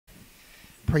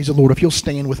Praise the Lord. If you'll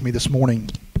stand with me this morning.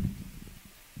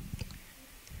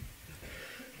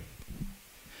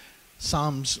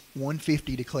 Psalms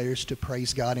 150 declares to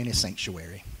praise God in His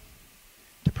sanctuary,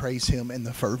 to praise Him in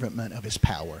the ferventment of His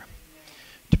power,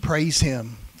 to praise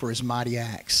Him for His mighty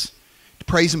acts, to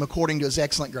praise Him according to His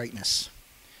excellent greatness,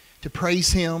 to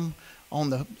praise Him on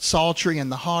the psaltery and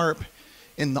the harp,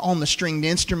 on the stringed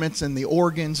instruments and the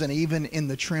organs, and even in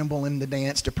the tremble and the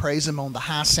dance, to praise Him on the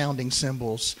high-sounding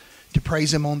cymbals, to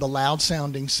praise Him on the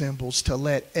loud-sounding cymbals, to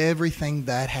let everything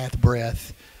that hath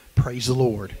breath praise the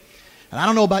Lord. And I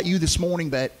don't know about you this morning,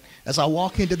 but as I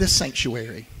walk into this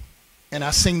sanctuary and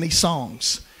I sing these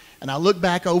songs, and I look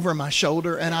back over my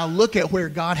shoulder and I look at where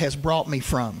God has brought me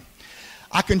from,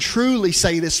 I can truly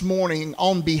say this morning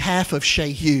on behalf of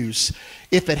Shea Hughes,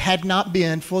 if it had not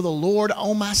been for the Lord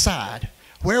on my side,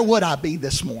 where would I be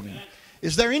this morning?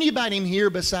 Is there anybody in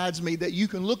here besides me that you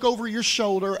can look over your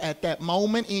shoulder at that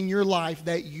moment in your life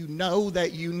that you know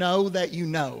that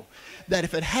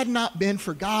if it had not been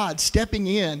for God stepping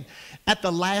in at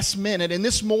the last minute? And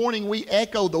this morning we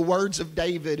echo the words of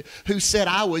David, who said,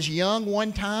 I was young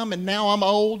one time and now I'm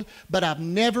old, but I've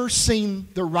never seen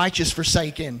the righteous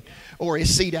forsaken or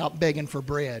his seed out begging for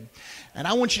bread. And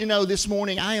I want you to know this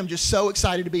morning, I am just so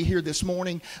excited to be here this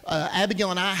morning.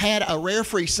 Abigail and I had a rare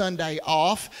free Sunday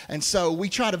off, and so we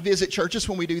try to visit churches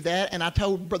when we do that. And I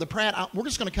told Brother Pratt, we're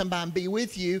just going to come by and be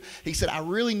with you. He said, I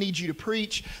really need you to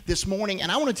preach this morning. And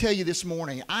I want to tell you this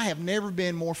morning, I have never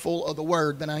been more full of the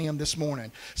Word than I am this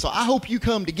morning. So I hope you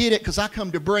come to get it, because I come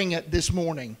to bring it this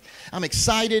morning. I'm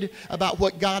excited about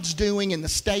what God's doing in the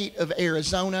state of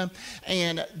Arizona.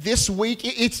 And this week,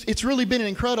 it's really been an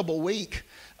incredible week.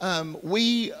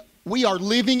 We are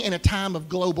living in a time of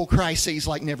global crises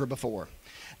like never before.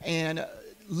 And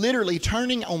literally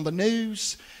turning on the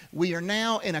news, we are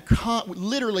now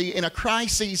literally in a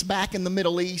crisis back in the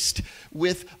Middle East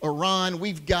with Iran.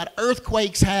 We've got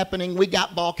earthquakes happening. We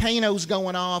got volcanoes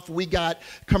going off. We got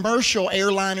commercial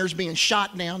airliners being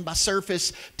shot down by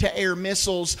surface-to-air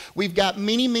missiles. We've got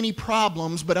many, many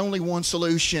problems, but only one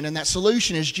solution, and that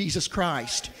solution is Jesus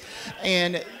Christ.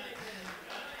 And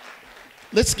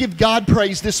let's give God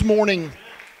praise this morning.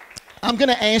 I'm going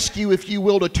to ask you, if you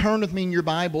will, to turn with me in your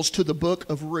Bibles to the book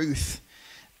of Ruth.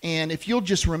 And if you'll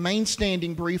just remain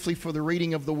standing briefly for the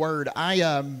reading of the Word.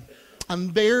 I'm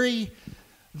very,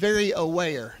 very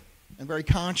aware and very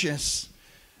conscious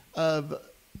of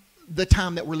the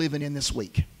time that we're living in this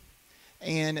week.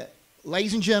 And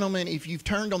ladies and gentlemen, if you've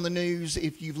turned on the news,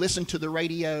 if you've listened to the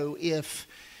radio, if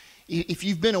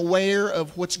you've been aware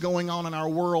of what's going on in our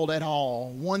world at all,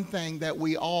 one thing that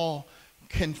we all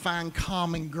can find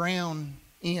common ground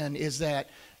in is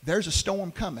that there's a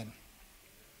storm coming.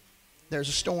 There's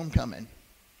a storm coming.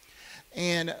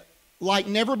 And like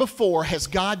never before has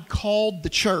God called the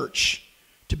church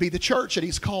to be the church that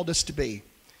He's called us to be.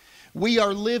 We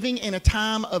are living in a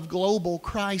time of global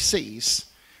crises.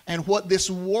 And what this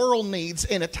world needs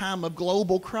in a time of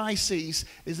global crises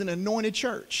is an anointed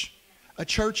church. A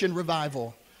church in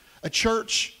revival, a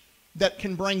church that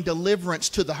can bring deliverance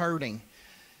to the hurting.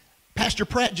 Pastor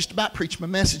Pratt just about preached my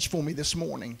message for me this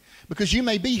morning, because you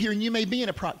may be here and you may be in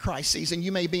a crisis and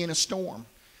you may be in a storm.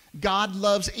 God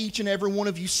loves each and every one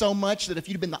of you so much that if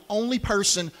you'd been the only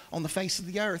person on the face of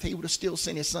the earth, He would have still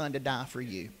sent His Son to die for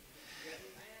you.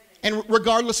 And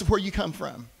regardless of where you come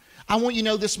from, I want you to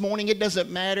know this morning, it doesn't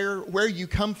matter where you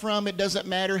come from. It doesn't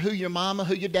matter who your mama,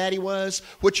 who your daddy was,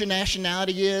 what your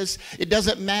nationality is. It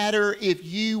doesn't matter if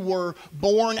you were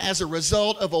born as a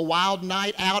result of a wild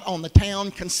night out on the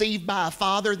town, conceived by a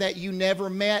father that you never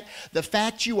met. The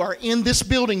fact you are in this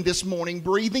building this morning,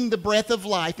 breathing the breath of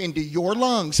life into your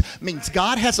lungs, means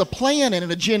God has a plan and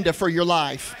an agenda for your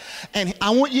life. And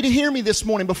I want you to hear me this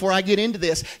morning before I get into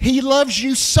this. He loves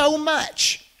you so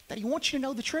much that He wants you to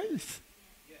know the truth.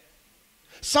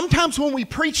 Sometimes when we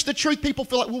preach the truth, people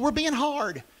feel like, well, we're being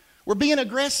hard. We're being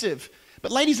aggressive.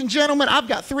 But ladies and gentlemen, I've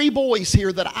got 3 boys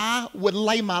here that I would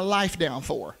lay my life down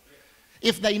for.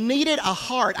 If they needed a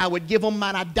heart, I would give them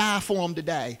mine. I'd die for them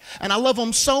today. And I love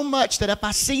them so much that if I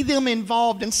see them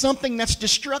involved in something that's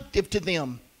destructive to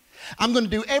them, I'm going to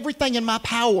do everything in my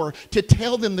power to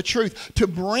tell them the truth, to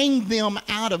bring them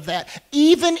out of that,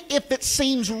 even if it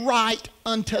seems right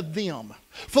unto them.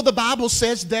 For the Bible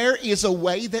says there is a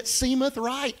way that seemeth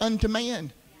right unto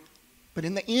man, but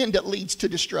in the end it leads to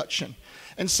destruction.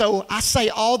 And so I say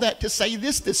all that to say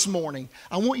this morning.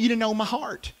 I want you to know my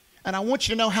heart, and I want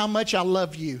you to know how much I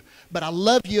love you. But I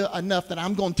love you enough that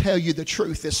I'm going to tell you the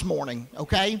truth this morning,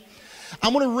 okay?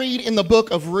 I'm going to read in the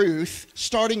book of Ruth,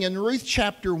 starting in Ruth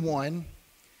chapter 1. I'm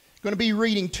going to be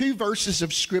reading 2 verses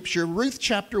of Scripture, Ruth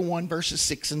chapter 1, verses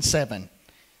 6 and 7.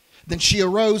 Then she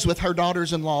arose with her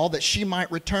daughters-in-law that she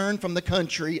might return from the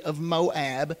country of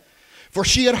Moab. For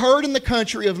she had heard in the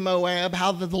country of Moab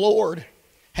how the Lord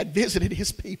had visited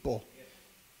his people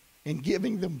in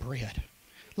giving them bread.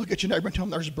 Look at your neighbor and tell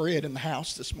them there's bread in the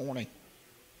house this morning.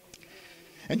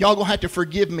 And y'all going to have to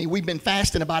forgive me. We've been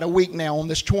fasting about a week now on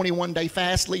this 21-day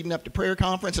fast leading up to prayer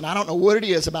conference. And I don't know what it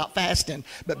is about fasting.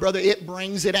 But brother, it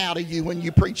brings it out of you when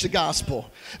you preach the gospel.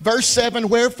 Verse 7,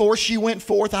 wherefore she went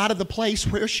forth out of the place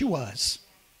where she was,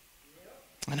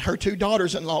 and her two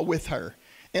daughters-in-law with her.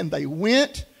 And they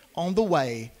went on the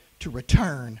way to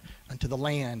return unto the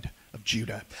land of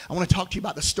Judah. I want to talk to you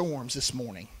about the storms this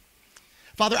morning.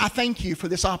 Father, I thank you for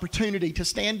this opportunity to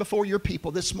stand before your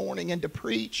people this morning and to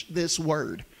preach this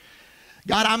word.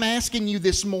 God, I'm asking you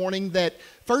this morning that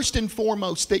first and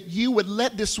foremost that you would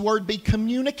let this word be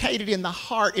communicated in the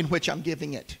heart in which I'm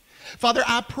giving it. Father,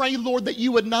 I pray, Lord, that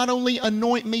you would not only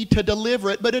anoint me to deliver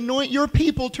it, but anoint your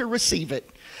people to receive it.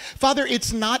 Father,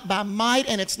 it's not by might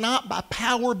and it's not by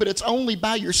power, but it's only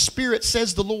by your Spirit,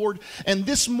 says the Lord. And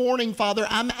this morning, Father,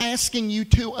 I'm asking you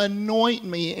to anoint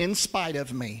me in spite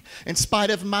of me, in spite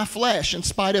of my flesh, in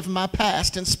spite of my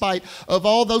past, in spite of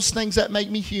all those things that make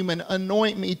me human.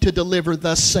 Anoint me to deliver,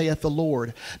 thus saith the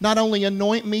Lord. Not only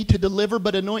anoint me to deliver,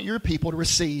 but anoint your people to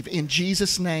receive. In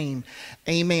Jesus' name,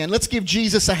 amen. Let's give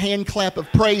Jesus a hand clap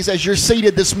of praise as you're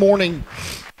seated this morning.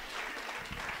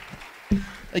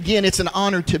 Again, it's an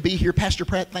honor to be here. Pastor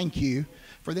Pratt, thank you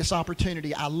for this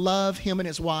opportunity. I love him and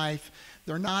his wife.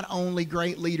 They're not only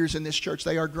great leaders in this church,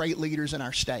 they are great leaders in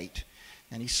our state.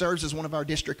 And he serves as one of our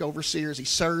district overseers. He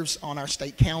serves on our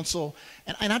state council.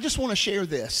 And I just want to share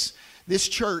this. This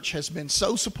church has been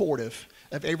so supportive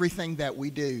of everything that we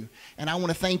do. And I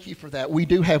want to thank you for that. We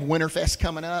do have Winterfest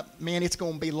coming up. Man, it's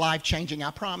going to be life-changing,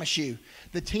 I promise you.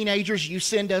 The teenagers you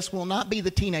send us will not be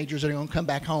the teenagers that are going to come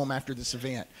back home after this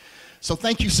event. So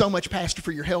thank you so much, Pastor,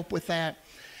 for your help with that.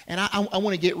 And I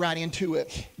want to get right into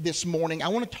it this morning. I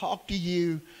want to talk to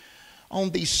you on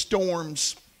these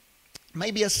storms,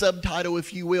 maybe a subtitle,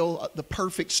 if you will, The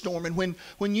Perfect Storm. And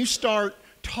when you start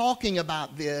talking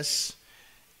about this,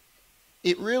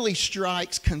 it really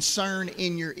strikes concern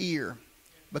in your ear,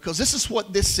 because this is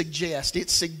what this suggests. It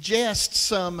suggests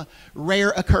some rare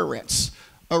occurrence,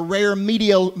 a rare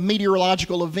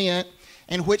meteorological event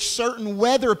in which certain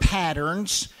weather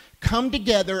patterns come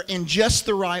together in just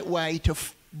the right way to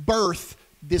birth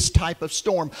this type of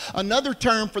storm. Another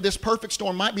term for this perfect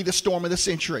storm might be the storm of the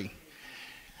century.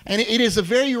 And it is a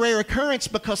very rare occurrence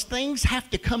because things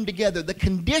have to come together. The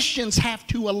conditions have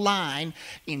to align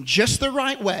in just the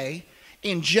right way,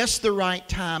 in just the right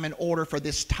time, in order for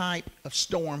this type of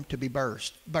storm to be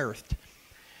birthed.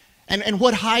 And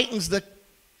what heightens the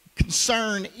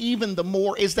concern even the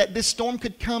more is that this storm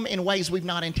could come in ways we've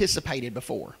not anticipated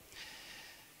before.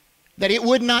 That it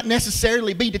would not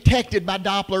necessarily be detected by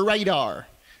Doppler radar.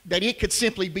 That it could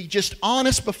simply be just on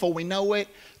us before we know it,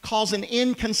 cause an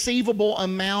inconceivable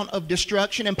amount of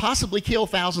destruction, and possibly kill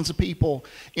thousands of people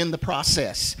in the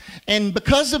process. And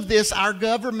because of this, our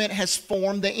government has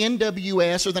formed the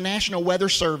NWS, or the National Weather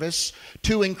Service,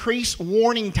 to increase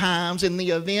warning times in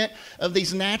the event of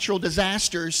these natural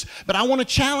disasters. But I want to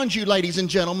challenge you, ladies and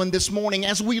gentlemen, this morning,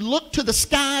 as we look to the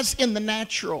skies in the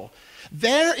natural,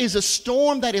 there is a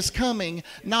storm that is coming,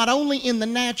 not only in the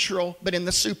natural, but in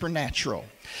the supernatural.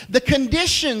 The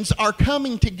conditions are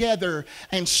coming together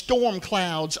and storm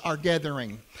clouds are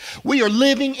gathering. We are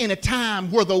living in a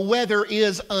time where the weather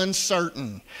is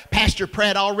uncertain. Pastor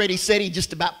Pratt already said he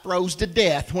just about froze to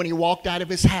death when he walked out of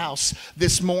his house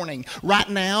this morning. Right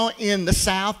now in the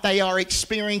South, they are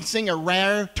experiencing a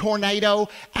rare tornado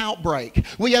outbreak.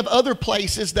 We have other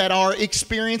places that are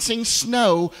experiencing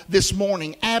snow this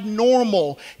morning,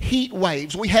 abnormal heat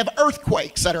waves. We have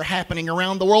earthquakes that are happening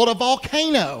around the world. A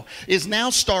volcano is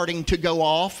now starting to go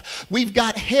off. We've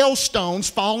got hailstones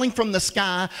falling from the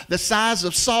sky the size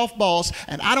of softballs,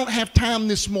 and I don't have time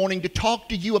this morning to talk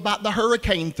to you about the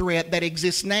hurricane threat that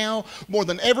exists now more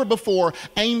than ever before,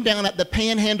 aimed down at the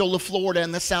panhandle of Florida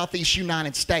and the southeast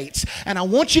United States. And I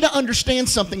want you to understand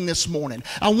something this morning.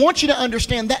 I want you to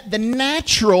understand that the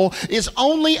natural is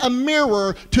only a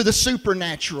mirror to the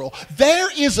supernatural. There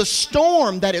is a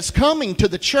storm that is coming to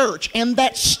the church, and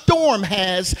that storm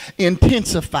has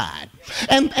intensified.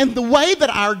 And the way that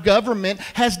our government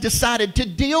has decided to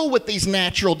deal with these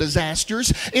natural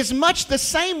disasters is much the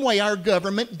same way our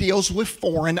government deals with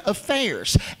foreign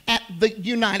affairs at the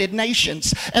United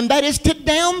Nations. And that is to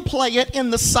downplay it in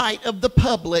the sight of the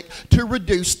public to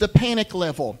reduce the panic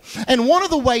level. And one of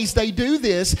the ways they do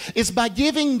this is by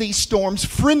giving these storms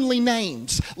friendly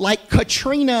names like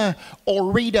Katrina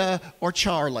or Rita or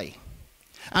Charlie.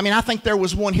 I mean, I think there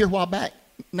was one here a while back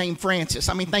named Francis.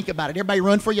 I mean, think about it. Everybody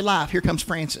run for your life. Here comes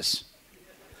Francis.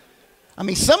 I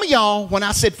mean, some of y'all, when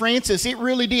I said Francis, it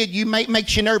really did.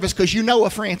 Makes you nervous because you know a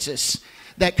Francis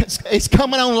that is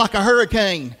coming on like a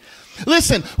hurricane.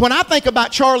 Listen, when I think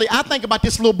about Charlie, I think about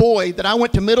this little boy that I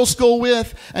went to middle school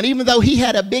with, and even though he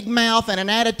had a big mouth and an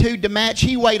attitude to match,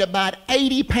 he weighed about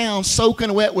 80 pounds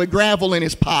soaking wet with gravel in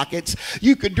his pockets.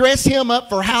 You could dress him up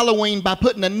for Halloween by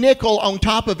putting a nickel on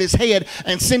top of his head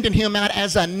and sending him out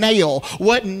as a nail.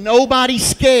 Wasn't nobody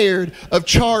scared of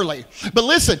Charlie. But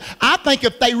listen, I think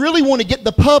if they really want to get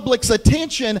the public's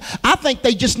attention, I think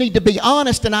they just need to be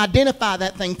honest and identify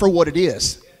that thing for what it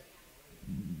is.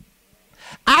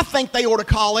 I think they ought to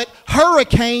call it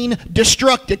Hurricane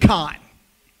Destructicon.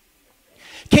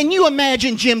 Can you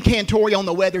imagine Jim Cantori on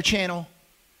the Weather Channel?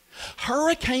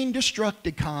 Hurricane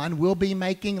Destructicon will be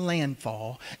making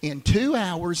landfall in 2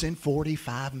 hours and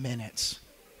 45 minutes.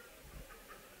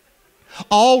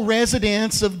 All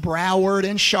residents of Broward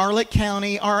and Charlotte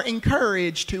County are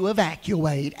encouraged to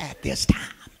evacuate at this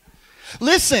time.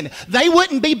 Listen, they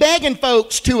wouldn't be begging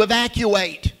folks to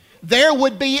evacuate. There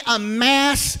would be a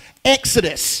mass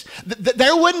exodus.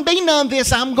 There wouldn't be none of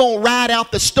this, I'm going to ride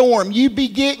out the storm. You'd be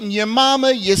getting your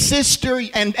mama, your sister,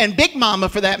 and big mama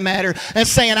for that matter, and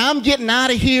saying, I'm getting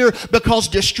out of here because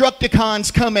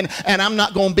Destructicon's coming and I'm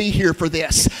not going to be here for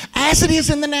this. As it is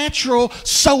in the natural,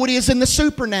 so it is in the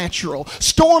supernatural.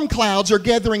 Storm clouds are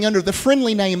gathering under the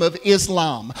friendly name of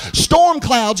Islam. Storm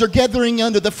clouds are gathering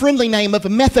under the friendly name of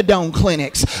methadone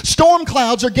clinics. Storm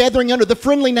clouds are gathering under the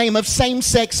friendly name of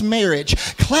same-sex marriage.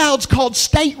 Clouds called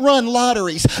state-run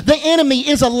lotteries. The enemy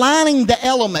is aligning the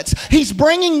elements. He's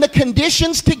bringing the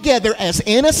conditions together, as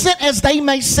innocent as they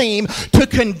may seem, to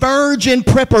converge in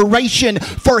preparation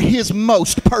for his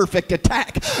most perfect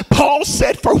attack. Paul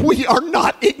said, for we are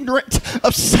not ignorant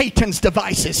of Satan's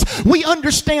devices. We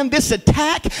understand this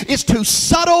attack is too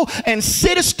subtle and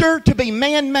sinister to be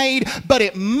man-made, but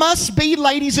it must be,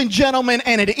 ladies and gentlemen,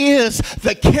 and it is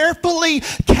the carefully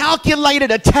calculated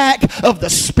attack of the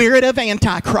spirit of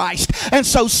Antichrist. And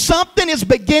so something is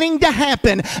beginning to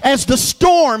happen as the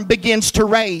storm begins to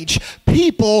rage.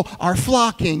 People are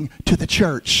flocking to the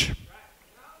church.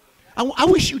 I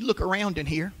wish you'd look around in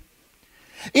here.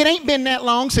 It ain't been that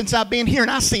long since I've been here,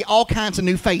 and I see all kinds of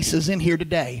new faces in here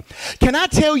today. Can I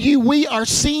tell you, we are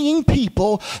seeing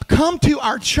people come to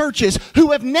our churches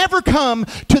who have never come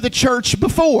to the church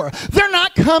before. They're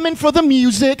not coming for the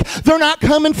music. They're not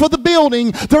coming for the building.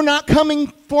 They're not coming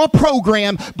for a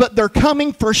program, but they're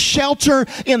coming for shelter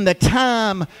in the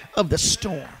time of the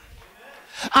storm.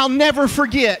 I'll never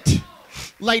forget,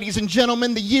 ladies and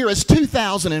gentlemen, the year is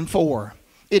 2004.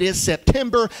 It is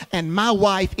September, and my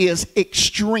wife is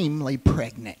extremely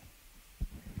pregnant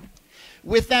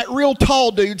with that real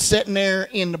tall dude sitting there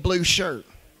in the blue shirt.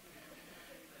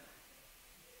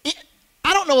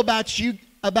 I don't know about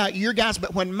your guys,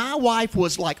 but when my wife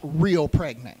was like real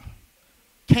pregnant,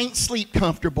 can't sleep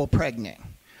comfortable pregnant,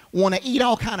 want to eat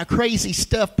all kind of crazy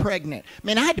stuff pregnant,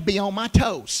 man, I had to be on my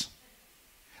toes,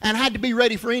 and I had to be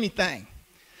ready for anything.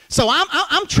 So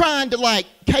I'm trying to like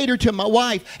cater to my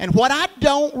wife, and what I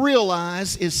don't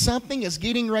realize is something is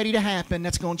getting ready to happen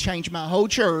that's going to change my whole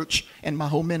church and my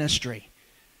whole ministry.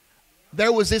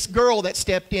 There was this girl that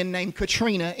stepped in named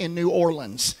Katrina in New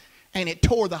Orleans, and it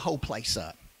tore the whole place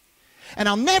up. And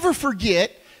I'll never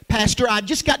forget, Pastor, I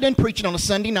just got done preaching on a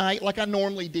Sunday night like I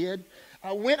normally did.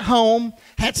 I went home,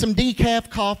 had some decaf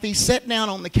coffee, sat down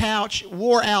on the couch,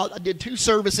 wore out. I did 2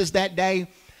 services that day.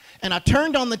 And I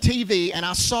turned on the TV and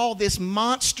I saw this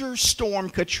monster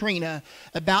storm, Katrina,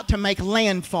 about to make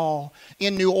landfall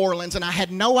in New Orleans. And I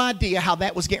had no idea how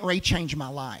that was getting ready to change my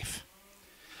life.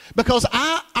 Because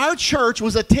our church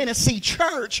was a Tennessee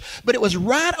church, but it was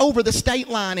right over the state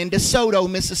line in DeSoto,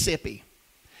 Mississippi.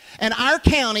 And our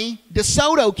county,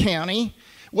 DeSoto County,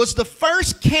 was the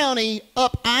first county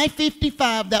up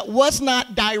I-55 that was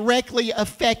not directly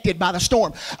affected by the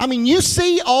storm. I mean, you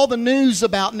see all the news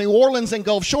about New Orleans and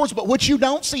Gulf Shores, but what you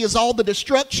don't see is all the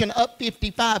destruction up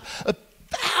 55 of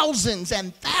thousands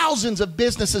and thousands of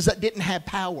businesses that didn't have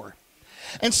power.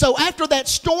 And so after that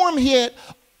storm hit,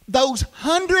 those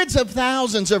hundreds of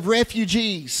thousands of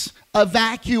refugees,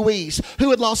 evacuees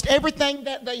who had lost everything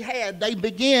that they had, they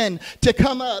began to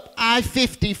come up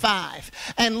I-55.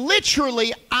 And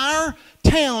literally our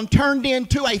town turned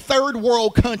into a third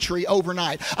world country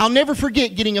overnight. I'll never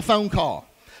forget getting a phone call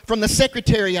from the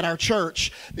secretary at our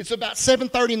church. It's about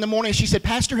 7:30 in the morning. She said,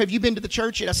 Pastor, have you been to the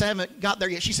church yet? I said, I haven't got there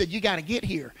yet. She said, you got to get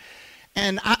here.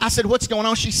 And I said, what's going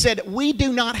on? She said, we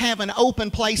do not have an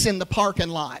open place in the parking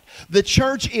lot. The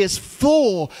church is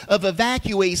full of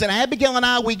evacuees. And Abigail and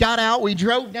I, we got out. We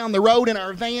drove down the road in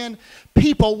our van.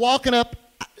 People walking up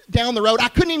down the road. I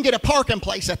couldn't even get a parking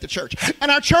place at the church. And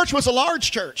our church was a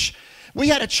large church. We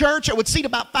had a church that would seat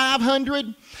about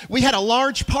 500. We had a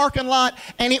large parking lot,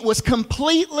 and it was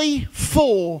completely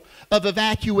full of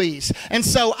evacuees. And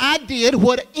so I did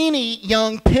what any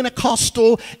young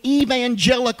Pentecostal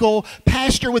evangelical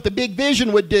pastor with a big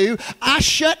vision would do. I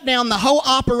shut down the whole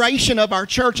operation of our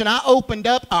church, and I opened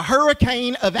up a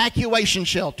hurricane evacuation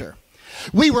shelter.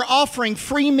 We were offering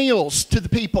free meals to the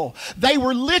people. They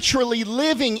were literally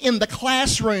living in the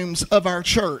classrooms of our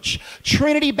church.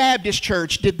 Trinity Baptist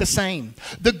Church did the same.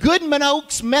 The Goodman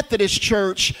Oaks Methodist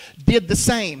Church did the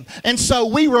same. And so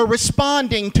we were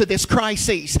responding to this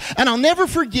crisis. And I'll never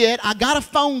forget, I got a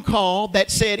phone call that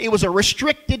said it was a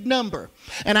restricted number.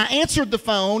 And I answered the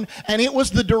phone, and it was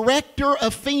the director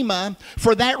of FEMA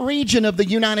for that region of the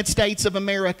United States of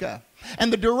America.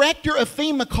 And the director of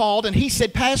FEMA called, and he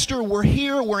said, Pastor, we're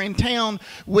here, we're in town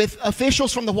with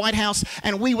officials from the White House,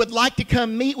 and we would like to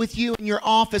come meet with you in your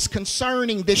office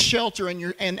concerning this shelter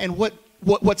and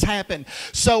what's happened.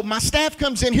 So my staff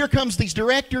comes in. Here comes these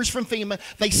directors from FEMA.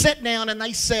 They sat down and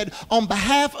they said, on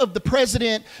behalf of the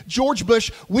President, George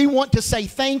Bush, we want to say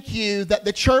thank you that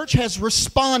the church has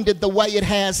responded the way it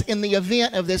has in the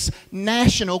event of this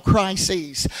national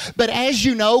crisis. But as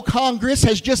you know, Congress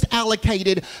has just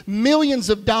allocated millions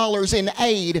of dollars in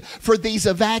aid for these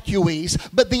evacuees.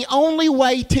 But the only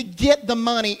way to get the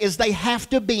money is they have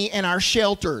to be in our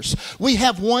shelters. We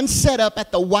have one set up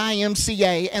at the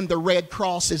YMCA, and the Red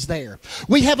Cross is there.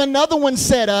 We have another one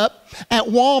set up at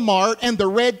Walmart, and the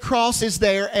Red Cross is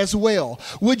there as well.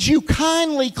 Would you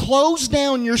kindly close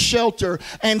down your shelter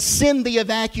and send the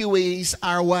evacuees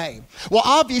our way? Well,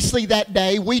 obviously that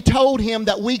day we told him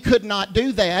that we could not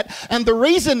do that, and the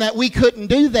reason that we couldn't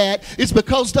do that is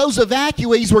because those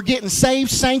evacuees were getting saved,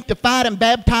 sanctified, and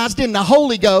baptized in the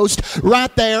Holy Ghost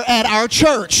right there at our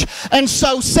church. And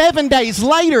so 7 days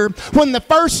later, when the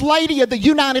First Lady of the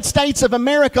United States of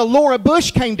America, Laura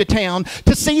Bush, came to town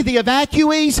to see the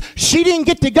evacuees, she didn't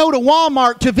get to go to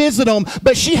Walmart to visit them,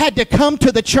 but she had to come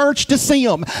to the church to see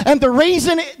them. And the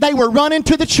reason they were running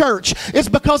to the church is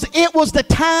because it was the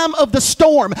time of the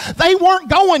storm. They weren't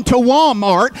going to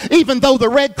Walmart, even though the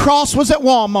Red Cross was at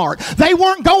Walmart. They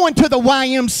weren't going to the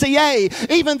YMCA,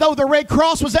 even though the Red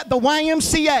Cross was at the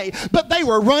YMCA. But they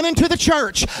were running to the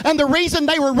church. And the reason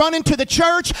they were running to the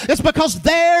church is because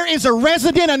there is a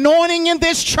resident anointing in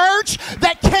this church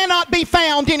that cannot be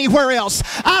found anywhere else.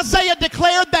 Isaiah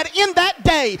declared that in that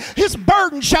day his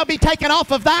burden shall be taken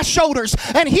off of thy shoulders,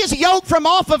 and his yoke from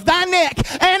off of thy neck,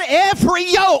 and every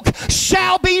yoke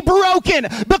shall be broken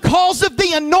because of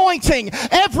the anointing.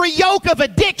 Every yoke of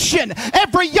addiction,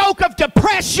 every yoke of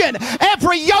depression,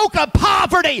 every yoke of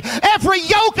poverty, every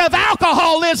yoke of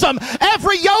alcoholism,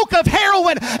 every yoke of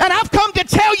heroin. And I've come to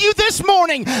tell you this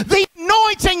morning, the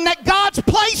anointing that God's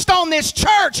placed on this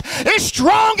church is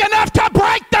strong enough to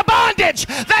break the bondage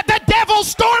that the devil's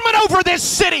storming over this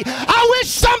city. I wish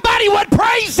somebody would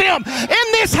praise him in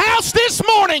this house this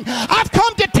morning. I've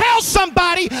come to tell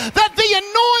somebody that the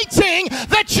anointing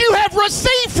that you have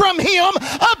received from him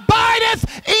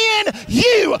abideth in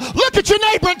you. Look at your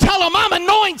neighbor and tell him, I'm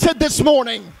anointed this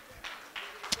morning.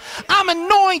 I'm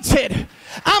anointed.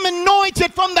 I'm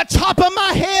anointed from the top of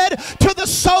my head to the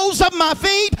soles of my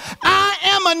feet. I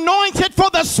am anointed, for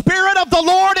the Spirit of the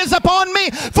Lord is upon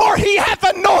me, for he hath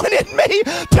anointed me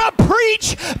to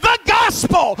preach the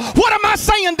gospel. What am I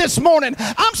saying this morning?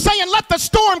 I'm saying let the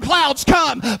storm clouds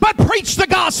come, but preach the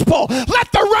gospel.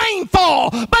 Let the rain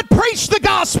fall, but preach the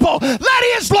gospel. Let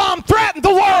Islam threaten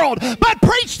the world, but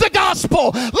preach the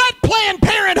gospel. Let Planned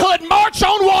Parenthood march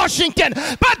on Washington,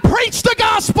 but preach the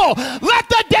gospel. Let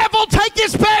the devil take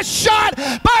his best shot,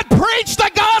 but preach the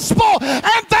gospel,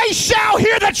 and they shall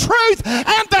hear the truth,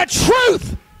 and the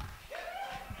truth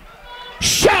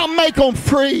shall make them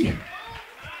free.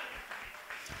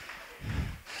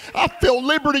 I feel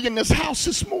liberty in this house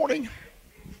this morning.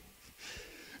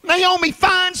 Naomi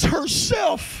finds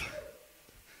herself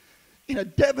in a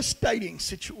devastating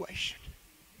situation.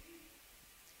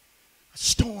 A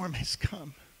storm has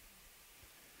come.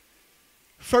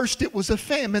 First, it was a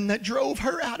famine that drove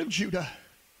her out of Judah.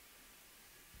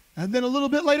 And then a little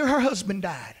bit later, her husband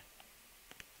died.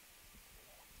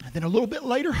 And then a little bit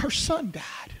later, her son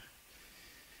died.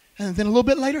 And then a little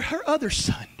bit later, her other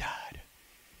son died.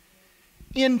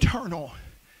 Internal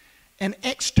and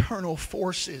external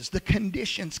forces, the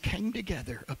conditions came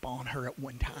together upon her at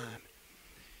one time.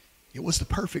 It was the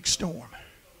perfect storm.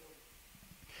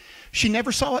 She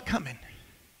never saw it coming.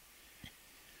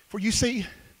 For you see,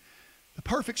 the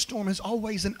perfect storm is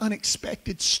always an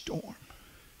unexpected storm.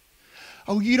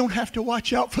 Oh, you don't have to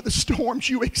watch out for the storms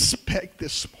you expect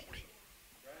this morning.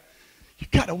 You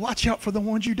got to watch out for the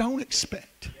ones you don't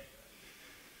expect.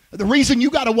 The reason you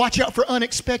got to watch out for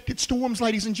unexpected storms,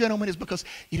 ladies and gentlemen, is because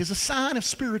it is a sign of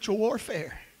spiritual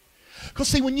warfare. Because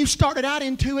see, when you started out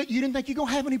into it, you didn't think you're going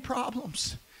to have any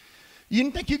problems. You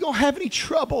didn't think you're going to have any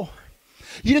trouble.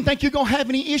 You didn't think you're going to have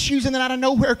any issues, and then out of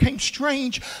nowhere came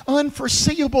strange,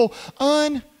 unforeseeable,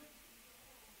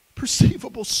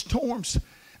 unperceivable storms.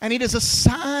 And it is a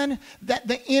sign that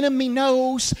the enemy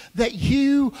knows that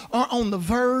you are on the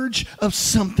verge of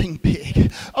something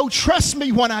big. Oh, trust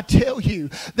me when I tell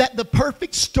you that the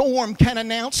perfect storm can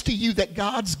announce to you that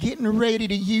God's getting ready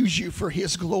to use you for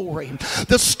His glory.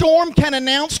 The storm can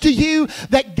announce to you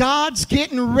that God's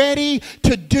getting ready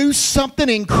to do something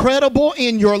incredible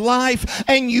in your life,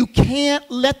 and you can't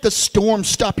let the storm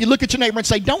stop you. Look at your neighbor and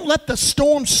say, don't let the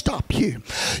storm stop you.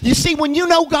 You see, when you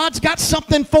know God's got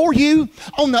something for you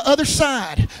on the other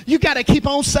side, you got to keep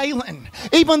on sailing.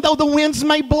 Even though the winds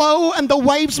may blow and the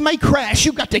waves may crash,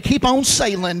 you got to keep on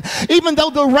sailing. Even though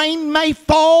the rain may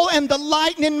fall and the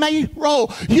lightning may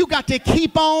roll, you got to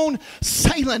keep on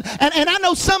sailing. And I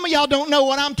know some of y'all don't know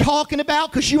what I'm talking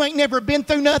about because you ain't never been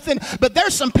through nothing, but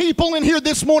there's some people in here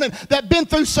this morning that been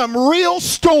through some real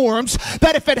storms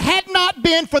that if it had not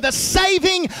been for the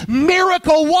saving,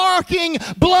 miracle working,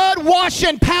 blood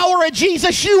washing power of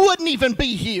Jesus, you wouldn't even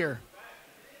be here.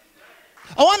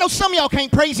 Oh, I know some of y'all can't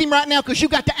praise Him right now because you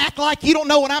got to act like you don't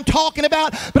know what I'm talking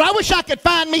about. But I wish I could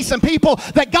find me some people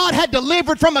that God had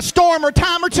delivered from a storm or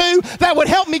time or two that would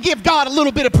help me give God a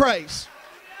little bit of praise.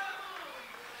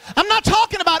 I'm not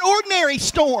talking about ordinary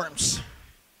storms.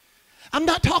 I'm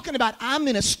not talking about I'm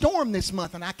in a storm this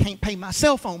month and I can't pay my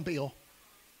cell phone bill.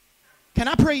 Can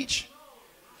I preach?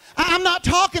 I'm not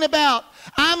talking about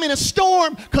I'm in a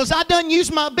storm because I done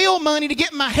used my bill money to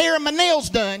get my hair and my nails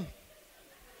done.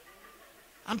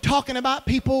 I'm talking about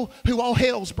people who all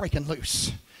hell's breaking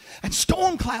loose. And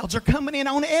storm clouds are coming in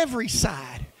on every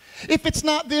side. If it's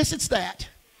not this, it's that.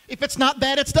 If it's not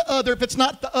that, it's the other. If it's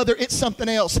not the other, it's something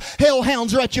else.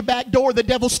 Hellhounds are at your back door. The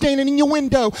devil's standing in your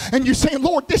window. And you're saying,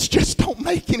 Lord, this just don't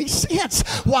make any sense.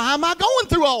 Why am I going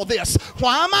through all this?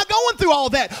 Why am I going through all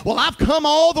that? Well, I've come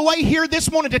all the way here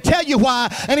this morning to tell you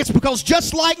why. And it's because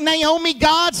just like Naomi,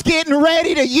 God's getting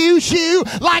ready to use you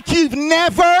like you've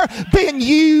never been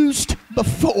used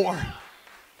before.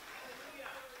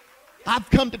 I've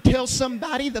come to tell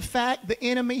somebody the fact the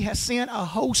enemy has sent a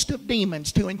host of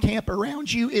demons to encamp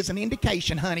around you is an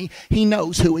indication, honey, he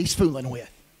knows who he's fooling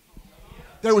with.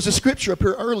 There was a scripture up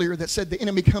here earlier that said the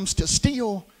enemy comes to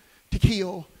steal, to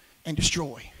kill, and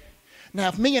destroy. Now,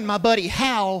 if me and my buddy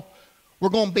Hal were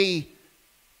going to be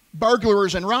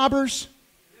burglars and robbers,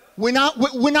 we're not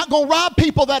going to rob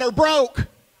people that are broke.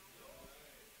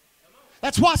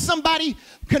 That's why somebody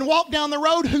can walk down the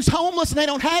road who's homeless and they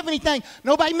don't have anything.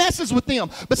 Nobody messes with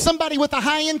them. But somebody with a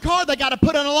high-end car, they got to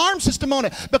put an alarm system on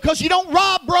it because you don't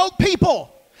rob broke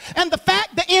people. And the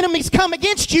fact the enemy's come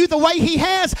against you the way he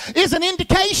has is an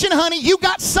indication, honey, you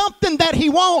got something that he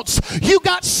wants. You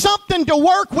got something to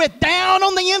work with. Down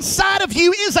on the inside of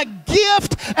you is a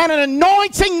gift and an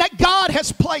anointing that God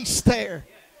has placed there.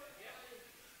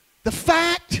 The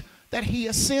fact that he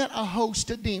has sent a host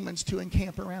of demons to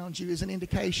encamp around you is an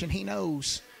indication he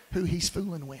knows who he's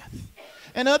fooling with.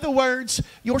 In other words,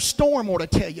 your storm ought to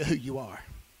tell you who you are.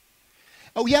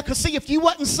 Oh yeah, because see, if you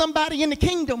wasn't somebody in the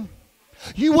kingdom,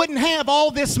 you wouldn't have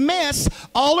all this mess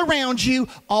all around you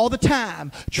all the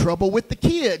time. Trouble with the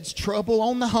kids, trouble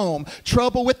on the home,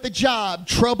 trouble with the job,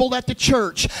 trouble at the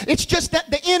church. It's just that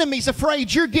the enemy's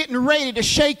afraid you're getting ready to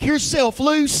shake yourself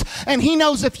loose, and he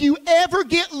knows if you ever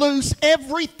get loose,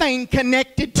 everything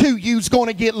connected to you's going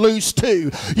to get loose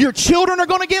too. Your children are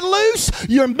going to get loose,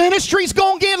 your ministry's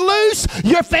going to get loose,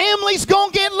 your family's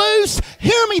going to get loose.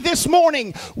 Hear me this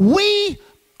morning. We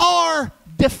are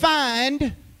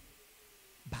defined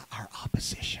by our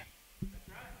opposition.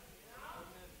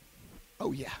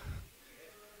 Oh yeah.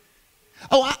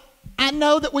 Oh, I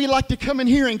know that we like to come in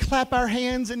here and clap our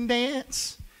hands and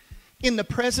dance in the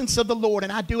presence of the Lord,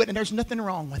 and I do it, and there's nothing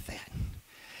wrong with that.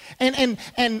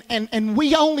 And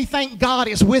we only think God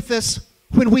is with us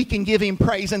when we can give Him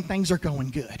praise and things are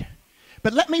going good.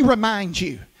 But let me remind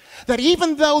you that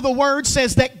even though the Word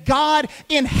says that God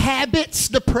inhabits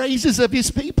the praises of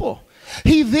His people,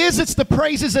 He visits the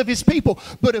praises of His people.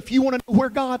 But if you want to know where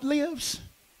God lives,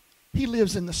 He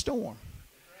lives in the storm.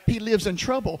 He lives in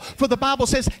trouble. For the Bible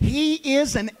says He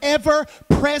is an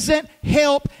ever-present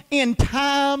help in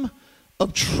time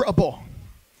of trouble.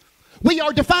 We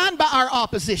are defined by our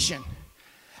opposition.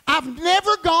 I've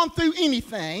never gone through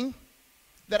anything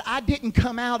that I didn't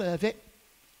come out of it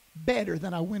better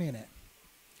than I went in it.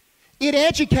 It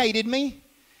educated me.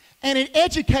 And it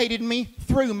educated me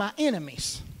through my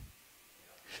enemies.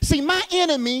 See, my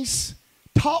enemies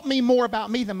taught me more about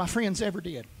me than my friends ever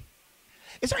did.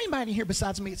 Is there anybody here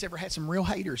besides me that's ever had some real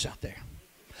haters out there?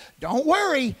 Don't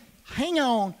worry. Hang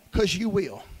on, because you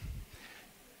will.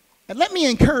 And let me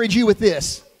encourage you with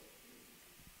this.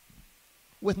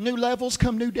 With new levels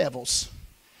come new devils.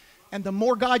 And the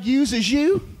more God uses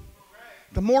you,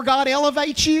 the more God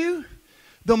elevates you,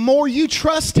 the more you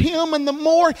trust Him, and the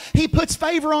more He puts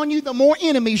favor on you, the more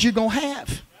enemies you're going to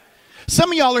have.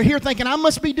 Some of y'all are here thinking, I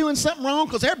must be doing something wrong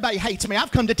because everybody hates me.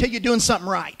 I've come to tell you doing something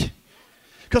right.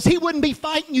 Because He wouldn't be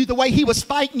fighting you the way He was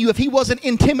fighting you if He wasn't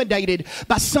intimidated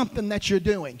by something that you're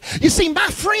doing. You see, my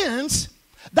friends,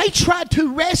 they tried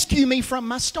to rescue me from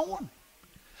my storm.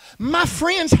 My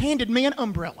friends handed me an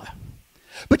umbrella.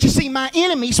 But you see, my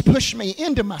enemies pushed me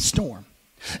into my storm.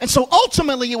 And so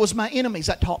ultimately, it was my enemies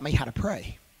that taught me how to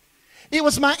pray. It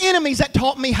was my enemies that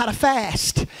taught me how to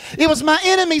fast. It was my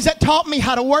enemies that taught me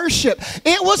how to worship.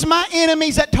 It was my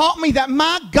enemies that taught me that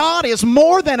my God is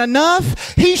more than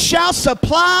enough. He shall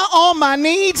supply all my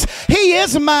needs. He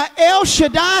is my El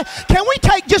Shaddai. Can we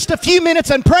take just a few minutes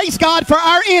and praise God for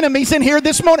our enemies in here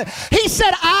this morning? He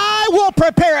said, I will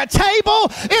prepare a table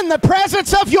in the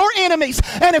presence of your enemies.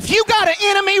 And if you got an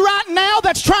enemy right now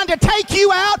that's trying to take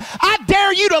you out, I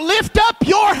dare you to lift up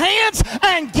your hands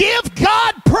and give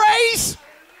God praise.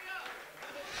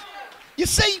 You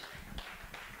see,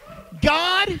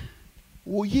 God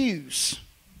will use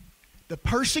the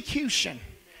persecution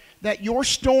that your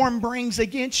storm brings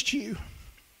against you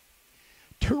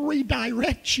to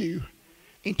redirect you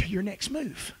into your next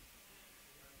move.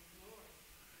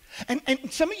 And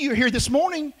some of you are here this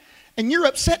morning and you're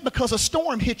upset because a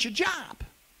storm hit your job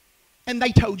and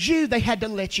they told you they had to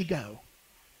let you go.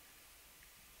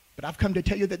 But I've come to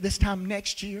tell you that this time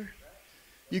next year,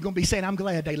 you're going to be saying, I'm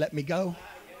glad they let me go.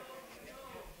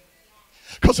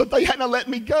 Because if they hadn't let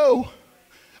me go,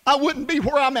 I wouldn't be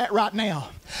where I'm at right now.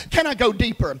 Can I go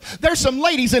deeper? There's some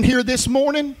ladies in here this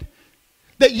morning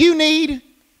that you need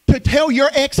to tell your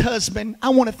ex-husband, I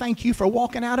want to thank you for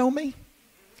walking out on me.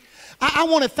 I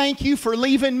want to thank you for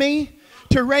leaving me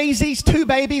to raise these 2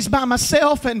 babies by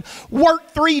myself and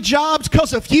work 3 jobs,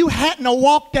 because if you hadn't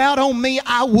walked out on me,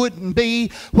 I wouldn't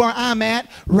be where I'm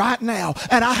at right now.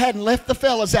 And I hadn't left the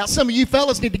fellas out. Some of you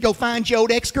fellas need to go find your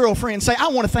old ex-girlfriend and say, I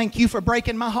want to thank you for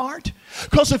breaking my heart.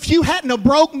 Because if you hadn't have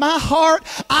broke my heart,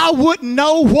 I wouldn't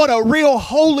know what a real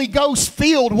Holy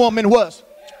Ghost-filled woman was.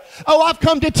 Oh, I've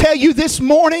come to tell you this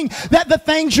morning that the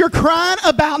things you're crying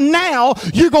about now,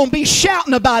 you're going to be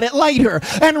shouting about it later.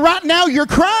 And right now you're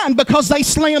crying because they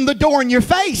slammed the door in your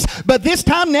face. But this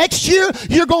time next year,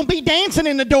 you're going to be dancing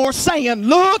in the door saying,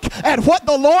 look at what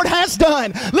the Lord has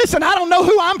done. Listen, I don't know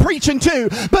who I'm preaching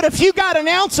to, but if you got an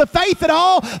ounce of faith at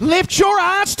all, lift your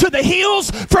eyes to the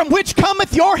hills from which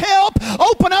cometh your help.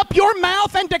 Open up your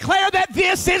mouth and declare that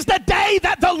this is the day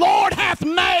that the Lord hath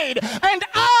made, and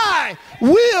I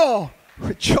will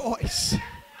rejoice.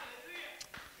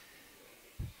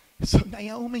 So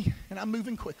Naomi, and I'm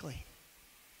moving quickly.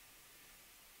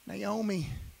 Naomi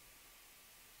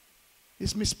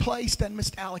is misplaced and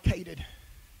misallocated,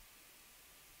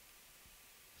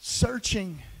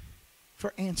 searching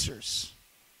for answers,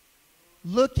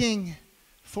 looking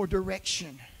for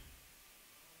direction,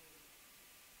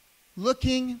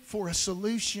 looking for a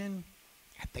solution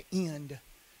at the end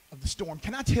of the storm.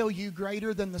 Can I tell you,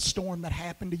 greater than the storm that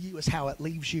happened to you is how it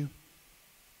leaves you?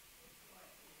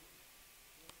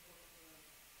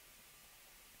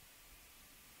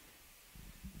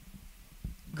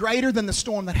 Greater than the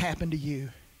storm that happened to you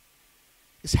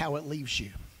is how it leaves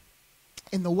you.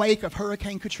 In the wake of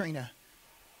Hurricane Katrina,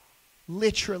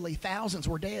 literally thousands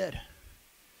were dead.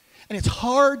 And it's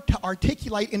hard to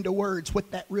articulate into words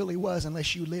what that really was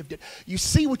unless you lived it. You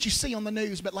see what you see on the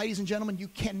news, but ladies and gentlemen, you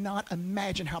cannot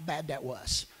imagine how bad that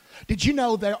was. Did you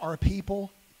know there are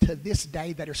people to this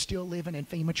day that are still living in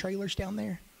FEMA trailers down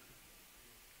there?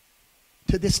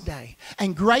 To this day.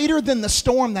 And greater than the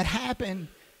storm that happened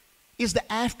is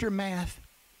the aftermath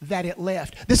that it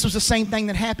left. This was the same thing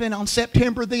that happened on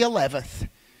September the 11th.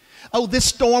 Oh, this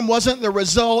storm wasn't the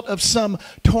result of some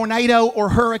tornado or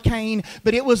hurricane,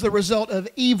 but it was the result of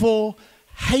evil,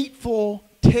 hateful,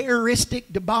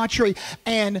 terroristic debauchery.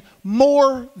 And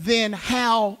more than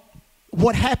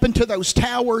what happened to those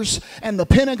towers and the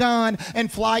Pentagon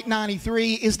and Flight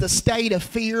 93 is the state of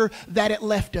fear that it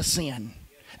left us in.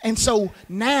 And so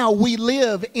now we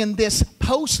live in this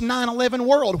post 9/11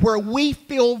 world where we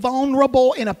feel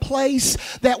vulnerable in a place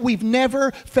that we've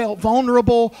never felt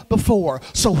vulnerable before.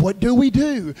 So what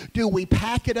do? Do we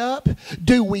pack it up?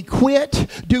 Do we quit?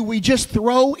 Do we just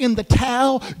throw in the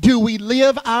towel? Do we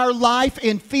live our life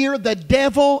in fear? The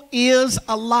devil is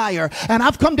a liar. And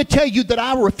I've come to tell you that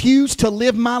I refuse to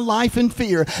live my life in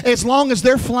fear. As long as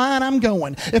they're flying, I'm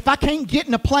going. If I can't get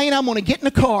in a plane, I'm going to get in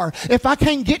a car. If I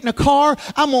can't get in a car,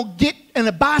 I'm going to get in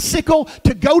a bicycle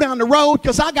to go down the road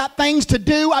because I got things to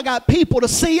do. I got people to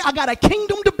see. I got a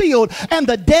kingdom to build. And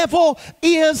the devil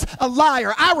is a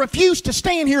liar. I refuse to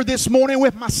stand here this morning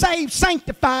with my saved,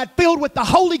 sanctified, filled with the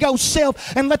Holy Ghost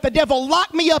self and let the devil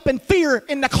lock me up in fear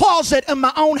in the closet of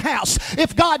my own house.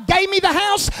 If God gave me the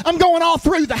house, I'm going all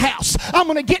through the house. I'm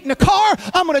going to get in the car.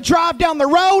 I'm going to drive down the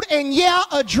road. And yeah,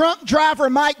 a drunk driver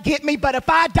might get me. But if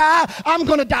I die, I'm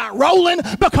going to die rolling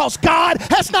because God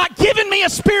has not given me a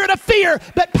spirit of fear,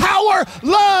 but power,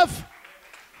 love,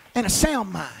 and a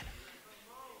sound mind.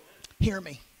 Hear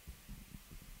me.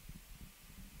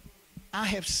 I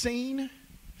have seen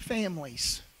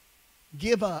families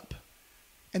give up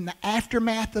in the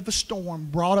aftermath of a storm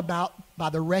brought about by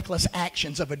the reckless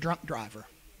actions of a drunk driver.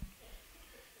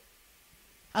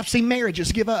 I've seen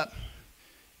marriages give up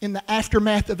in the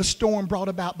aftermath of a storm brought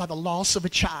about by the loss of a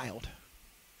child.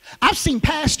 I've seen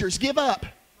pastors give up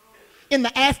in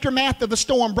the aftermath of a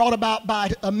storm brought about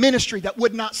by a ministry that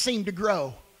would not seem to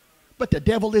grow. But the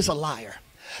devil is a liar.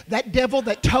 That devil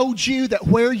that told you that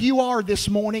where you are this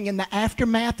morning in the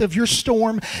aftermath of your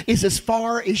storm is as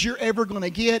far as you're ever going to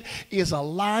get is a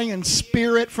lying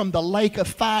spirit from the lake of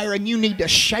fire, and you need to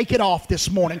shake it off this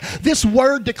morning. This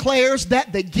word declares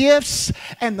that the gifts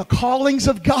and the callings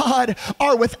of God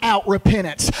are without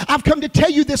repentance. I've come to tell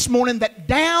you this morning that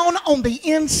down on the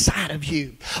inside of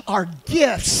you are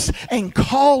gifts and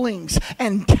callings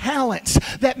and talents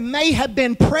that may have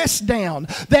been pressed down,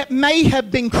 that may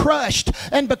have been crushed,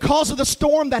 and because of the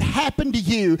storm that happened to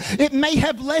you, it may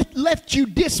have left you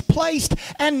displaced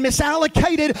and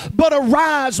misallocated. But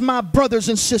arise, my brothers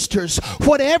and sisters.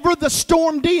 Whatever the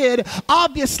storm did,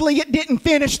 obviously it didn't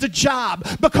finish the job,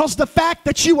 because the fact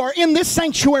that you are in this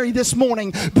sanctuary this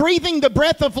morning, breathing the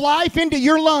breath of life into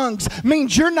your lungs,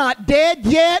 means you're not dead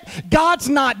yet. God's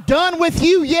not done with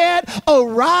you yet.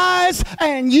 Arise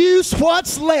and use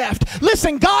what's left.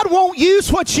 Listen, God won't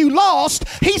use what you lost.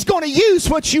 He's going to use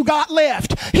what you got left.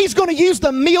 He's going to use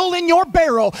the meal in your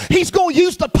barrel. He's going to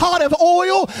use the pot of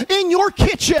oil in your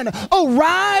kitchen.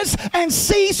 Arise and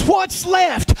seize what's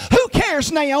left. Who cares,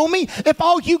 Naomi, if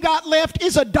all you got left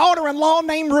is a daughter-in-law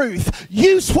named Ruth?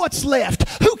 Use what's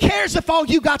left. Who cares if all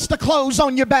you got's the clothes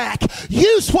on your back?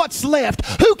 Use what's left.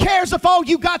 Who cares if all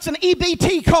you got's an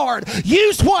EBT card?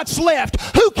 Use what's left.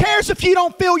 Who cares if you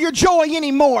don't feel your joy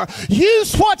anymore?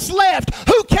 Use what's left.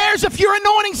 Who cares if your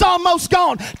anointing's almost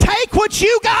gone? Take what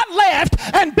you got left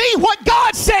and be what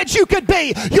God said you could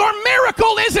be. Your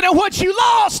miracle isn't in what you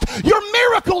lost. Your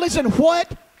miracle is in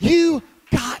what you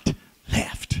got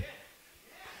left.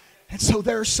 And so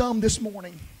there are some this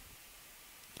morning,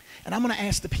 and I'm going to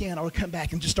ask the piano to come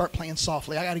back and just start playing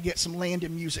softly. I got to get some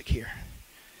Landon music here.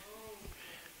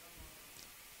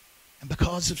 And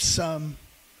because of some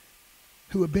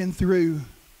who have been through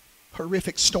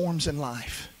horrific storms in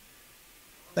life,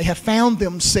 they have found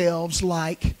themselves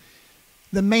like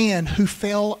the man who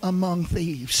fell among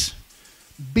thieves,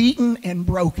 beaten and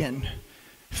broken,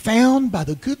 found by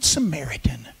the Good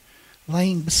Samaritan,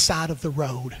 laying beside of the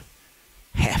road,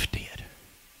 half dead.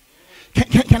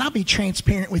 Can I be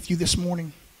transparent with you this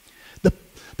morning? The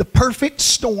perfect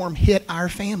storm hit our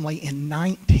family in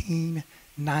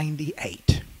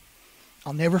 1998.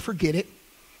 I'll never forget it,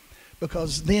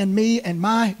 because then me and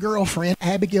my girlfriend,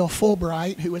 Abigail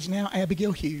Fulbright, who is now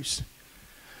Abigail Hughes,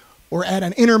 were at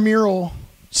an intramural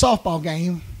softball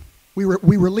game. We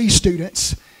were Lee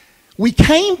students. We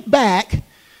came back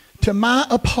to my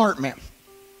apartment,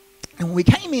 and when we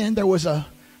came in, there was a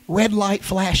red light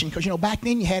flashing, because, you know, back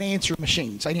then you had answer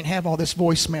machines. They didn't have all this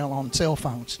voicemail on cell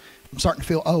phones. I'm starting to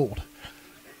feel old.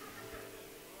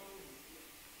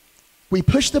 We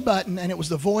pushed the button, and it was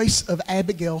the voice of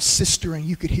Abigail's sister, and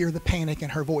you could hear the panic in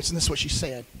her voice. And this is what she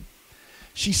said.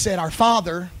 She said, our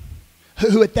father,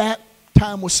 who at that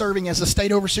time was serving as the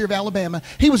state overseer of Alabama,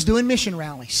 he was doing mission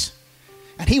rallies.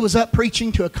 And he was up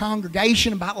preaching to a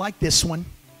congregation about like this one,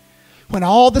 when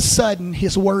all of a sudden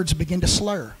his words began to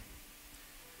slur.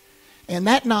 And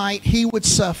that night he would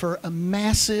suffer a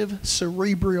massive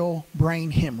cerebral brain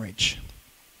hemorrhage.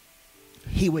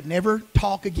 He would never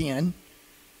talk again.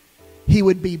 He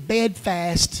would be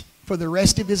bedfast for the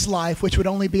rest of his life, which would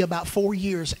only be about 4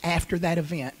 years after that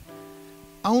event,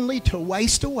 only to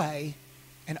waste away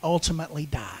and ultimately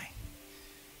die.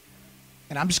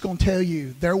 And I'm just going to tell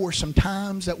you, there were some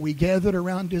times that we gathered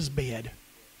around his bed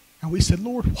and we said,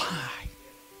 Lord, why?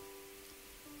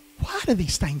 Why do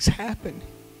these things happen?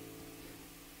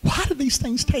 Why do these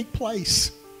things take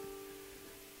place?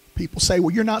 People say,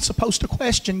 well, you're not supposed to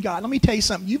question God. Let me tell you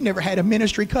something. You've never had a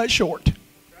ministry cut short.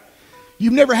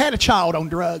 You've never had a child on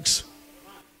drugs.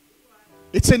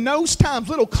 It's in those times,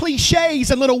 little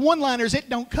cliches and little one-liners, it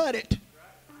don't cut it.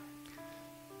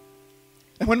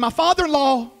 And when my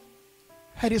father-in-law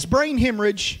had his brain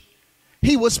hemorrhage,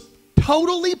 he was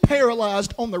totally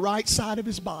paralyzed on the right side of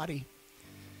his body.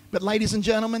 But ladies and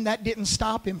gentlemen, that didn't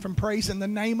stop him from praising the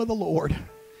name of the Lord.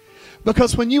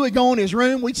 Because when you would go in his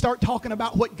room, we'd start talking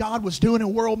about what God was doing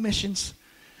in world missions.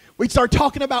 We'd start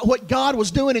talking about what God was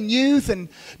doing in youth and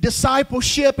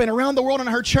discipleship and around the world in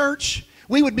her church.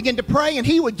 We would begin to pray and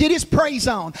he would get his praise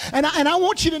on. And I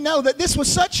want you to know that this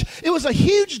was it was a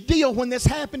huge deal when this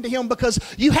happened to him, because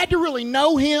you had to really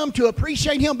know him to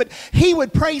appreciate him, but he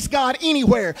would praise God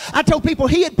anywhere. I told people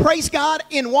he had praised God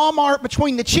in Walmart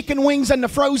between the chicken wings and the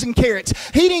frozen carrots.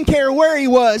 He didn't care where he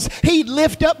was. He'd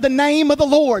lift up the name of the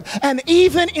Lord. And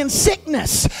even in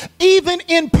sickness, even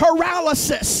in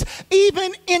paralysis,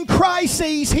 even in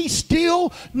crises, he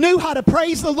still knew how to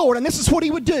praise the Lord. And this is what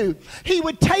he would do. He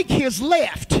would take his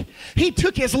He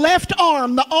took his left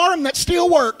arm, the arm that still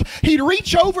worked. He'd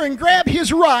reach over and grab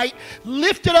his right,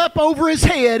 lift it up over his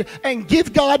head, and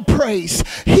give God praise.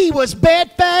 He was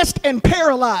bedfast and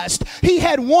paralyzed. He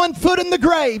had one foot in the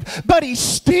grave, but he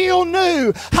still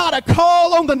knew how to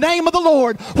call on the name of the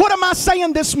Lord. What am I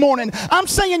saying this morning? I'm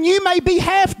saying you may be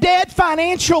half dead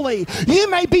financially. You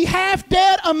may be half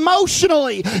dead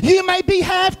emotionally. You may be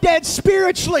half dead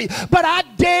spiritually. But I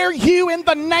dare you in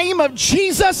the name of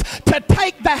Jesus to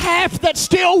take the half that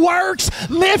still works,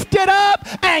 lift it up,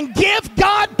 and give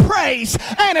God praise.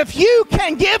 And if you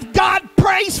can give God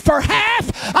praise for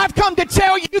half, I've come to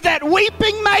tell you that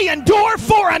weeping may endure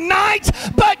for a night,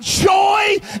 but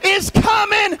joy is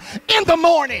coming in the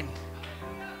morning.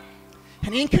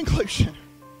 And in conclusion,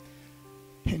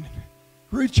 in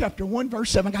Ruth chapter 1 verse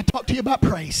 7, I talked to you about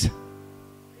praise.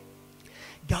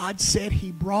 God said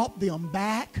he brought them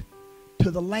back to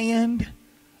the land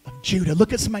of Judah.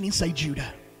 Look at somebody and say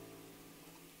Judah.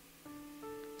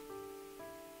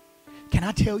 Can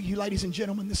I tell you, ladies and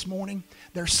gentlemen, this morning,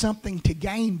 there's something to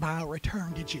gain by a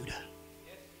return to Judah.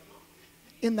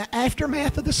 In the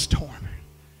aftermath of the storm,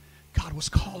 God was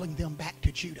calling them back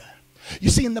to Judah. You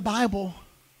see, in the Bible,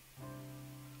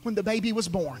 when the baby was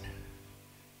born,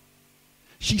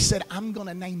 she said, I'm going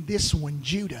to name this one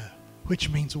Judah, which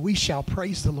means we shall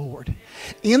praise the Lord.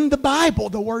 In the Bible,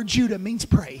 the word Judah means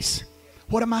praise.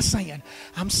 What am I saying?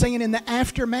 I'm saying in the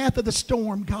aftermath of the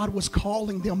storm, God was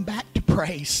calling them back to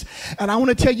praise. And I want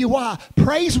to tell you why.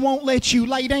 Praise won't let you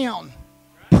lay down.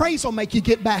 Praise will make you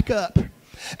get back up.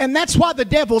 And that's why the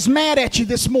devil's mad at you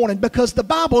this morning, because the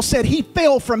Bible said he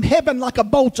fell from heaven like a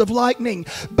bolt of lightning,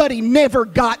 but he never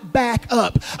got back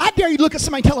up. I dare you look at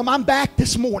somebody and tell them, I'm back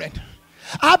this morning.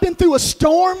 I've been through a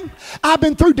storm. I've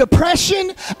been through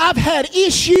depression. I've had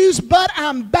issues, but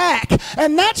I'm back.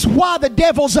 And that's why the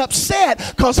devil's upset,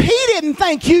 because he didn't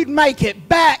think you'd make it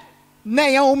back,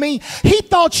 Naomi. He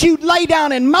thought you'd lay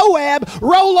down in Moab,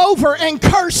 roll over, and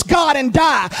curse God and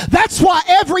die. That's why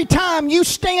every time you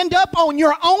stand up on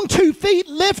your own 2 feet,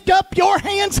 lift up your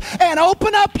hands and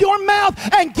open up your mouth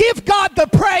and give God the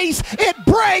praise, it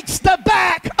breaks the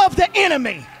back of the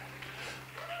enemy.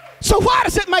 So why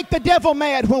does it make the devil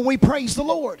mad when we praise the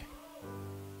Lord?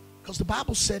 Because the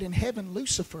Bible said in heaven,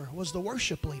 Lucifer was the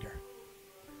worship leader.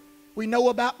 We know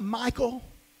about Michael,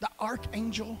 the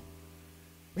archangel.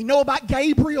 We know about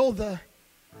Gabriel, the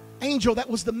angel that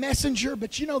was the messenger.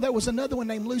 But you know there was another one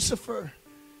named Lucifer,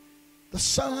 the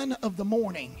son of the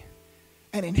morning.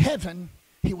 And in heaven,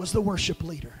 he was the worship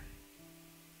leader.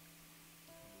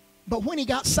 But when he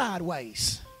got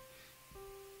sideways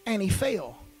and he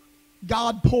fell,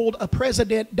 God pulled a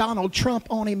President Donald Trump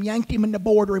on him, yanked him in the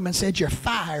boardroom and said, you're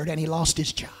fired, and he lost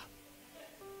his job.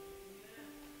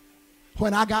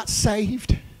 When I got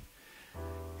saved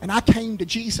and I came to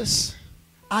Jesus,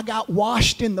 I got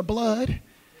washed in the blood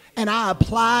and I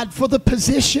applied for the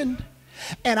position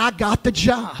and I got the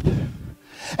job.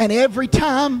 And every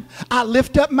time I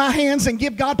lift up my hands and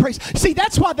give God praise. See,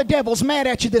 that's why the devil's mad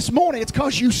at you this morning. It's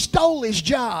because you stole his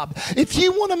job. If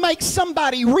you want to make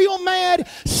somebody real mad,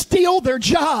 steal their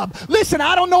job. Listen,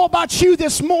 I don't know about you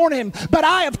this morning, but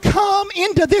I have come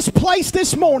into this place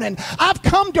this morning. I've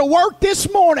come to work this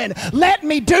morning. Let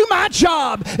me do my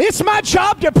job. It's my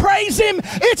job to praise him.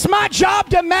 It's my job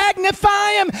to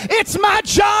magnify him. It's my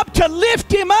job to lift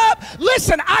him up.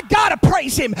 Listen, I got to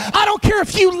praise him. I don't care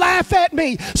if you laugh at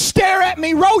me. stare at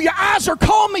me, roll your eyes, or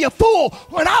call me a fool,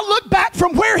 when I look back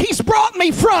from where he's brought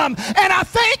me from and I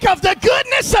think of the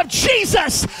goodness of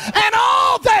Jesus and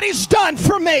all that he's done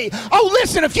for me. Oh,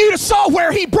 listen, if you'd have saw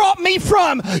where he brought me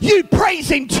from, you'd praise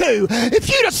him too. If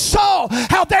you'd have saw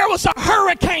how there was a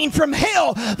hurricane from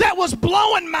hell that was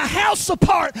blowing my house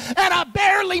apart and I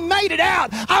barely made it out.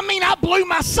 I mean, I blew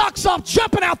my socks off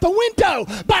jumping out the window,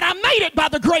 but I made it by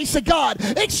the grace of God.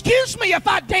 Excuse me if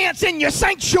I dance in your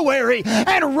sanctuary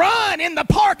and run in the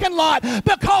parking lot,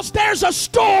 because there's a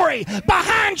story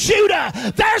behind Judah.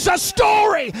 There's a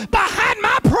story behind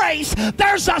my praise.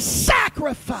 There's a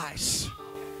sacrifice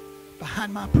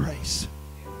behind my praise.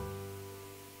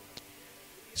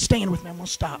 Stand with me. I'm going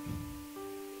to stop.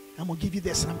 I'm going to give you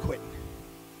this and I'm quitting.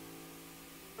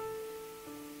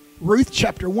 Ruth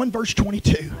chapter 1 verse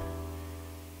 22.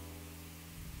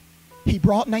 He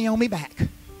brought Naomi back,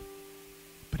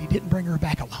 but he didn't bring her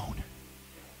back alone.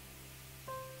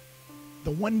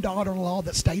 The one daughter-in-law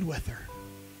that stayed with her,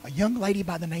 a young lady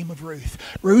by the name of Ruth.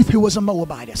 Ruth, who was a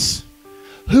Moabitess,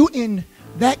 who in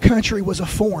that country was a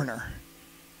foreigner.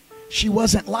 She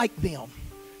wasn't like them.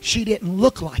 She didn't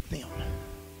look like them.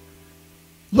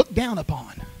 Looked down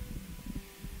upon.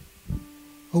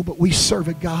 Oh, but we serve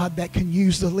a God that can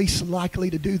use the least likely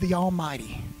to do the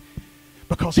almighty,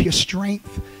 because his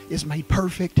strength is made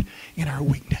perfect in our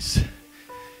weakness.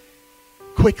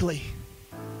 Quickly,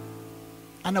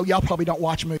 I know y'all probably don't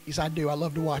watch movies. I do. I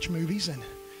love to watch movies, and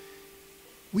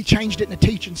we changed it in the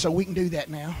teaching so we can do that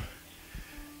now.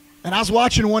 And I was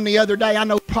watching one the other day. I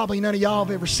know probably none of y'all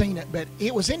have ever seen it, but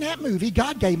it was in that movie.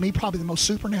 God gave me probably the most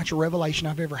supernatural revelation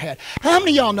I've ever had. How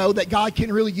many of y'all know that God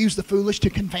can really use the foolish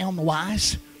to confound the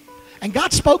wise? And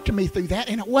God spoke to me through that,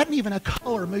 and it wasn't even a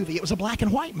color movie. It was a black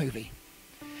and white movie.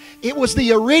 It was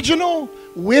the original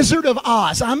Wizard of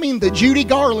Oz. I mean the Judy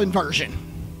Garland version.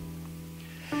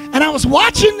 And I was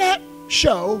watching that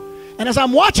show, and as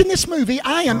I'm watching this movie,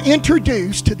 I am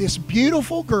introduced to this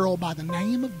beautiful girl by the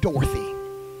name of Dorothy.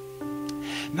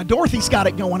 Now, Dorothy's got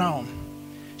it going on.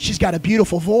 She's got a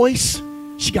beautiful voice.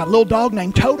 She's got a little dog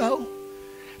named Toto.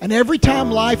 And every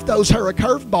time life throws her a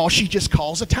curveball, she just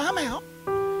calls a timeout.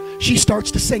 She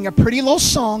starts to sing a pretty little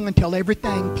song until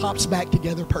everything pops back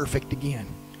together perfect again.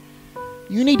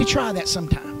 You need to try that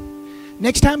sometime.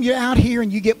 Next time you're out here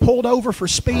and you get pulled over for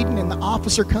speeding and the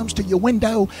officer comes to your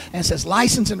window and says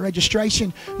license and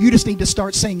registration, you just need to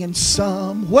start singing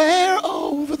Somewhere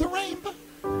Over the Rainbow.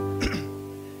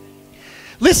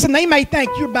 Listen, they may think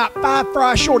you're about 5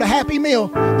 fries short of Happy Meal,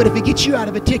 but if it gets you out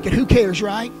of a ticket, who cares,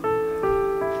 right?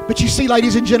 But you see,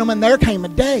 ladies and gentlemen, there came a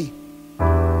day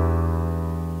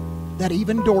that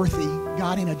even Dorothy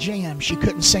got in a jam she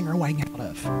couldn't sing her way out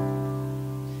of.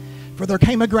 For there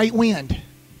came a great wind,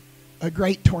 a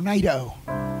great tornado.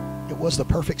 It was the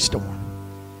perfect storm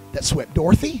that swept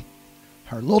Dorothy,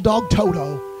 her little dog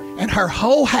Toto, and her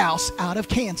whole house out of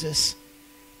Kansas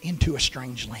into a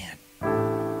strange land.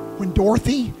 When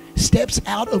Dorothy steps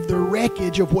out of the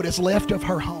wreckage of what is left of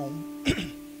her home,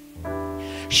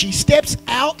 she steps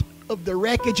out of the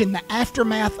wreckage in the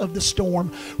aftermath of the storm,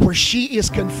 where she is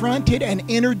confronted and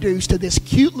introduced to this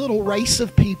cute little race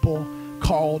of people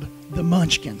called the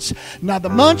Munchkins. Now, the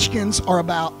Munchkins are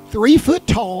about 3 foot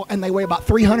tall and they weigh about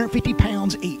 350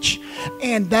 pounds each.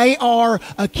 And they are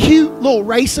a cute little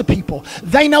race of people.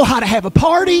 They know how to have a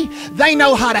party. They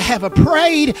know how to have a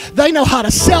parade. They know how to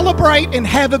celebrate and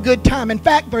have a good time. In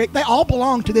fact, they all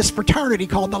belong to this fraternity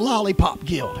called the Lollipop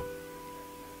Guild.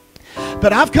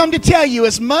 But I've come to tell you,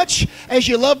 as much as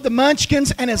you love the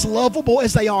Munchkins and as lovable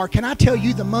as they are, can I tell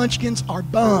you the Munchkins are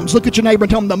bums? Look at your neighbor and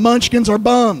tell them the Munchkins are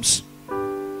bums.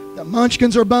 The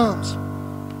Munchkins are bums.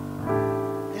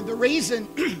 And the reason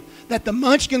that the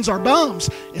Munchkins are bums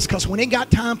is because when it got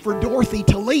time for Dorothy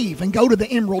to leave and go to the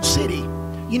Emerald City,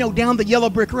 you know, down the yellow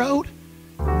brick road,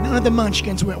 none of the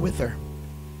Munchkins went with her.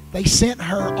 They sent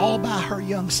her all by her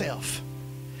young self.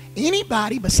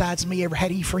 Anybody besides me ever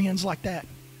had any friends like that?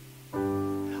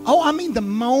 Oh, I mean, the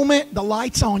moment the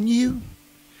light's on you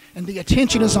and the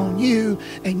attention is on you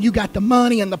and you got the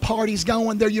money and the party's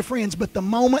going, they're your friends. But the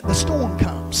moment the storm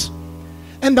comes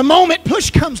and the moment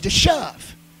push comes to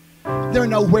shove, they're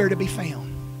nowhere to be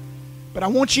found. But I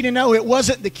want you to know it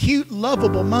wasn't the cute,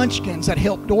 lovable Munchkins that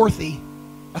helped Dorothy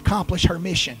accomplish her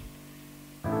mission.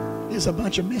 It was a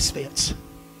bunch of misfits.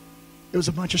 It was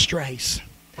a bunch of strays.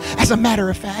 As a matter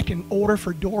of fact, in order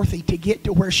for Dorothy to get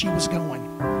to where she was going,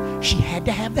 she had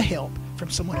to have the help from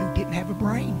someone who didn't have a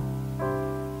brain.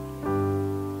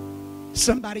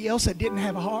 Somebody else that didn't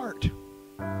have a heart.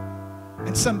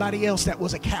 And somebody else that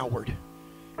was a coward.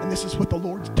 And this is what the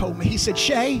Lord told me. He said,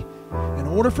 Shea, in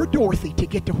order for Dorothy to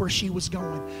get to where she was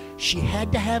going, she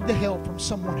had to have the help from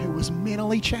someone who was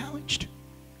mentally challenged,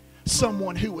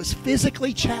 someone who was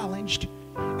physically challenged,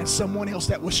 and someone else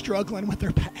that was struggling with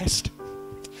their past.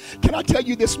 Can I tell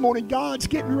you this morning, God's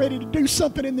getting ready to do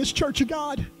something in this church of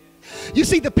God. You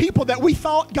see, the people that we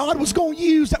thought God was going to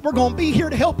use, that were going to be here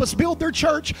to help us build their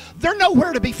church, they're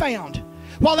nowhere to be found.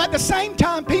 While at the same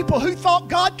time, people who thought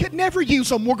God could never use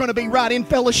them, we're going to be right in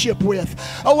fellowship with.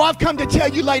 Oh, I've come to tell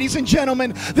you, ladies and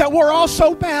gentlemen, that we're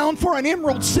also bound for an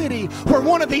emerald city, where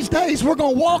one of these days we're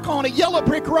going to walk on a yellow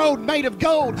brick road made of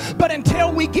gold. But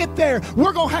until we get there,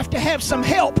 we're going to have some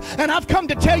help. And I've come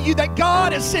to tell you that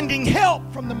God is sending help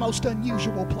from the most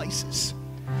unusual places.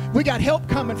 We got help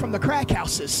coming from the crack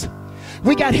houses.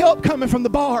 We got help coming from the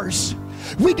bars.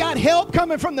 We got help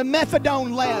coming from the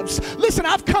methadone labs. Listen,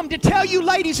 I've come to tell you,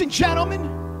 ladies and gentlemen,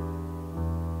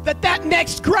 that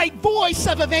next great voice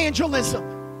of evangelism,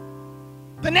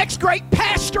 the next great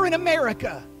pastor in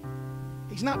America,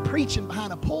 he's not preaching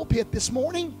behind a pulpit this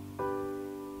morning.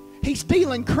 He's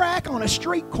dealing crack on a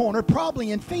street corner,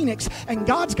 probably in Phoenix, and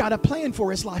God's got a plan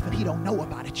for his life, and he don't know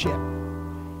about it yet.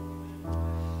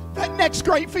 That next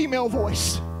great female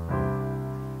voice,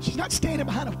 she's not standing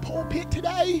behind a pulpit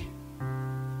today.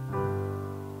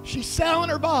 She's selling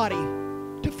her body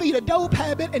to feed a dope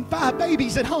habit and 5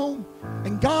 babies at home.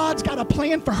 And God's got a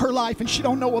plan for her life, and she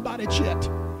don't know about it yet.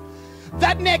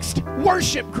 That next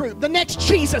worship group, the next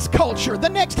Jesus culture, the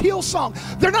next Hillsong,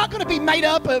 they're not going to be made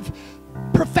up of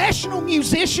professional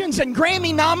musicians and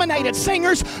Grammy-nominated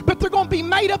singers, but they're going to be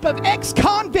made up of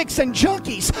ex-convicts and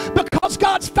junkies, because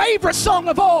God's favorite song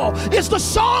of all is the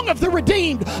song of the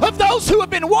redeemed, of those who have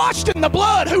been washed in the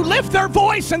blood, who lift their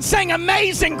voice and sing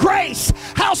Amazing Grace.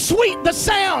 How sweet the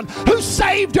sound, who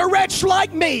saved a wretch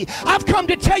like me. I've come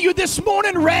to tell you this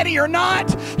morning, ready or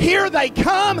not, here they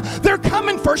come. They're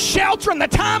coming for shelter in the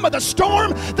time of the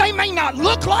storm. They may not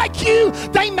look like you,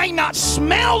 they may not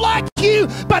smell like you,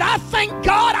 but I thank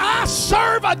God I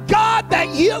serve a God that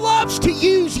loves to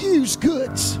use used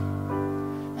goods.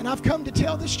 And I've come to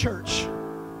tell this church,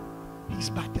 he's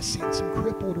about to send some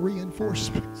crippled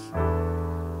reinforcements.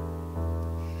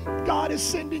 God is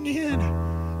sending in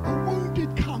a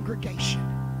wounded congregation.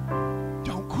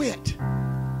 Don't quit.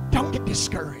 Don't get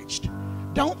discouraged.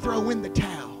 Don't throw in the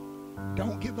towel.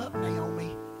 Don't give up,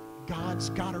 Naomi. God's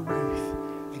got a Ruth,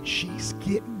 and she's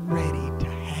getting ready to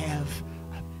have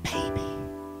a baby.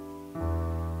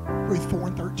 Ruth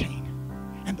 4:13.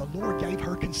 And the Lord gave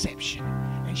her conception,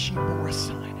 and she bore a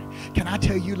son. Can I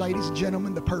tell you, ladies and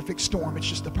gentlemen, the perfect storm, it's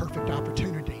just the perfect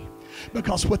opportunity.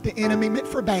 Because what the enemy meant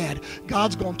for bad,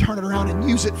 God's going to turn it around and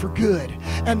use it for good.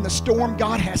 And the storm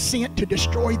God has sent to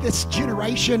destroy this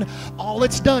generation, all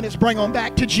it's done is bring them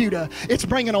back to Judah. It's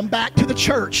bringing them back to the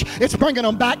church. It's bringing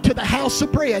them back to the house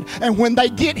of bread. And when they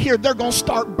get here, they're going to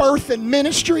start birthing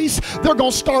ministries. They're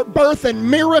going to start birthing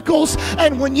miracles.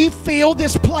 And when you fill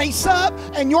this place up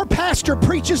and your pastor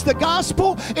preaches the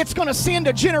gospel, it's going to send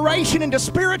a generation into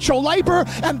spiritual labor,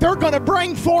 and they're going to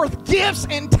bring forth gifts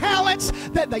and talents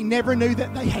that they never knew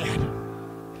that they had.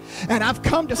 And I've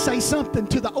come to say something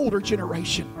to the older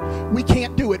generation. We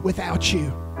can't do it without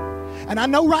you. And I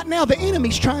know right now the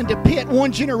enemy's trying to pit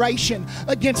one generation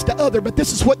against the other, but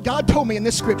this is what God told me in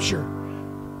this scripture.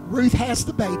 Ruth has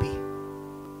the baby.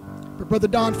 But Brother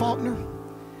Don Faulkner,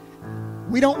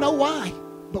 we don't know why,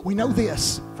 but we know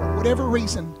this. For whatever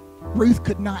reason, Ruth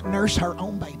could not nurse her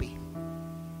own baby.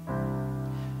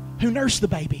 Who nursed the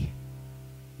baby?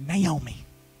 Naomi.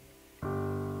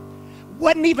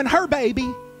 Wasn't even her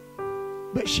baby,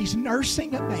 but she's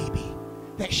nursing a baby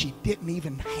that she didn't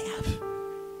even have.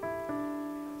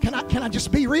 Can I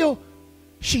just be real?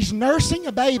 She's nursing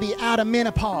a baby out of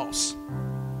menopause.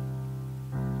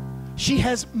 She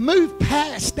has moved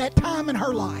past that time in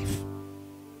her life,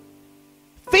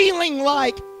 feeling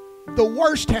like the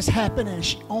worst has happened,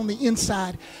 and on the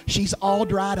inside, she's all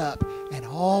dried up. And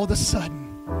all of a sudden,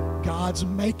 God's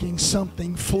making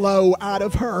something flow out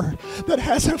of her that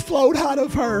hasn't flowed out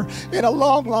of her in a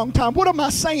long, long time. What am I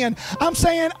saying? I'm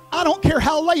saying I don't care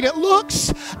how late it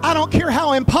looks. I don't care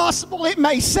how impossible it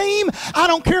may seem. I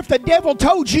don't care if the devil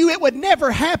told you it would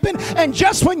never happen. And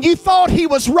just when you thought he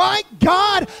was right,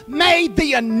 God made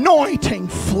the anointing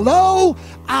flow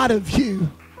out of you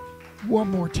one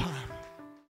more time.